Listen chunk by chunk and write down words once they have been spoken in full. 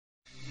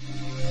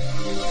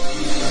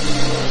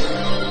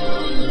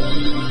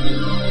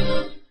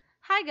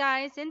Hi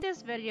guys, in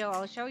this video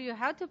I'll show you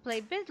how to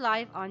play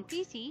BitLife on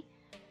PC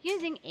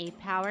using a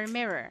power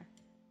mirror.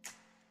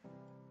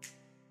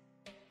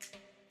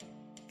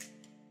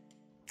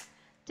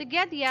 To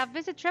get the app,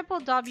 visit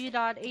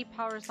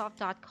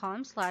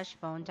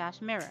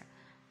www.apowersoft.com/phone-mirror.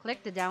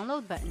 Click the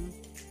download button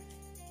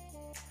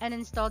and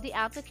install the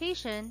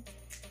application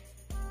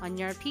on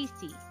your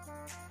PC.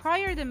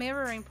 Prior to the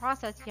mirroring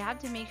process, you have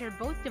to make sure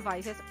both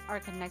devices are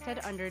connected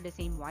under the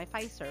same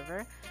Wi-Fi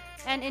server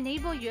and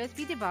enable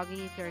USB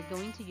debugging if you're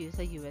going to use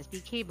a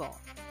USB cable.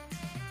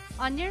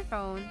 On your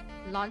phone,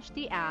 launch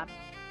the app,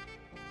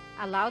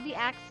 allow the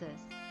access,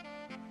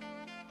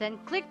 then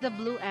click the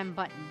blue M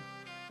button.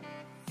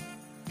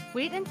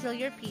 Wait until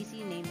your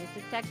PC name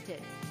is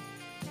detected.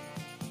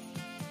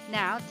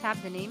 Now tap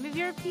the name of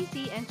your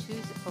PC and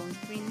choose phone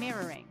screen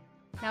mirroring.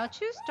 Now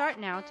choose Start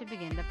Now to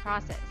begin the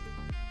process.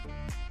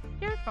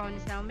 Your phone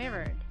is now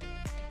mirrored.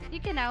 You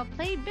can now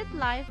play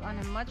BitLife on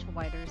a much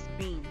wider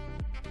screen.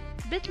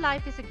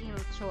 BitLife is a game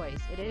of choice.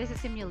 It is a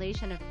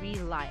simulation of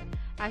real life.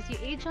 As you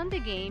age on the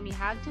game, you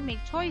have to make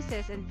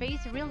choices and face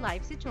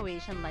real-life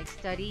situations like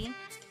studying,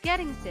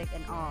 getting sick,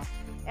 and all.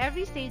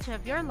 Every stage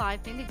of your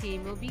life in the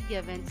game will be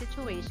given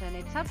situation.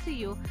 It's up to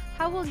you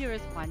how will you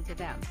respond to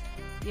them.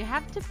 You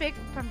have to pick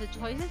from the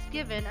choices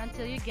given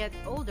until you get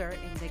older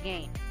in the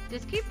game.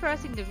 Just keep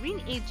pressing the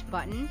green H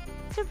button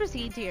to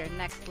proceed to your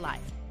next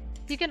life.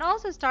 You can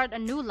also start a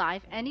new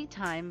life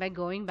anytime by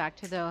going back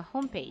to the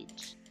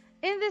homepage.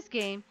 In this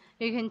game,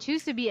 you can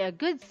choose to be a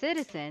good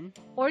citizen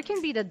or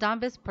can be the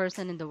dumbest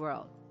person in the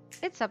world.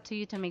 It's up to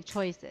you to make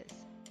choices.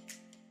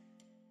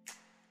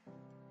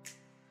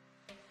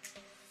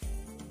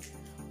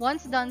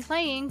 Once done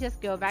playing, just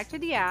go back to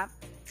the app,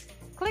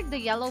 click the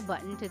yellow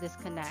button to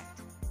disconnect.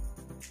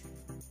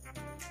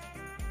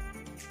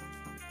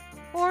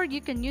 Or you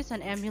can use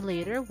an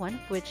emulator, one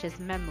of which is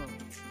Memo.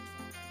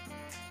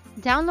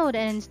 Download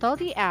and install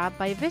the app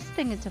by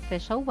visiting its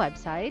official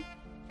website,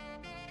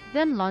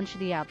 then launch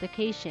the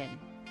application.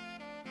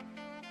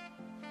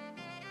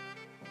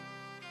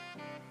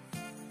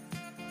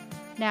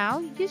 Now,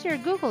 use your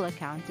Google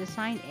account to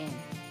sign in.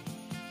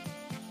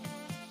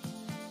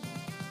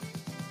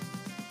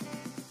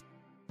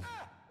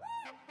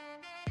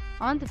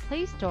 On the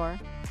Play Store,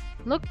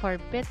 look for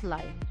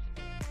BitLife.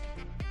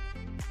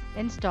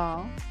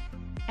 Install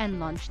and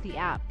launch the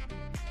app.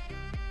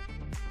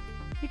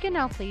 You can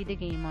now play the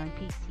game on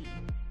PC.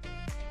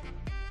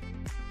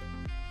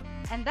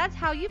 And that's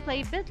how you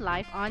play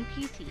BitLife on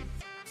PC.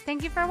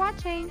 Thank you for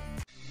watching!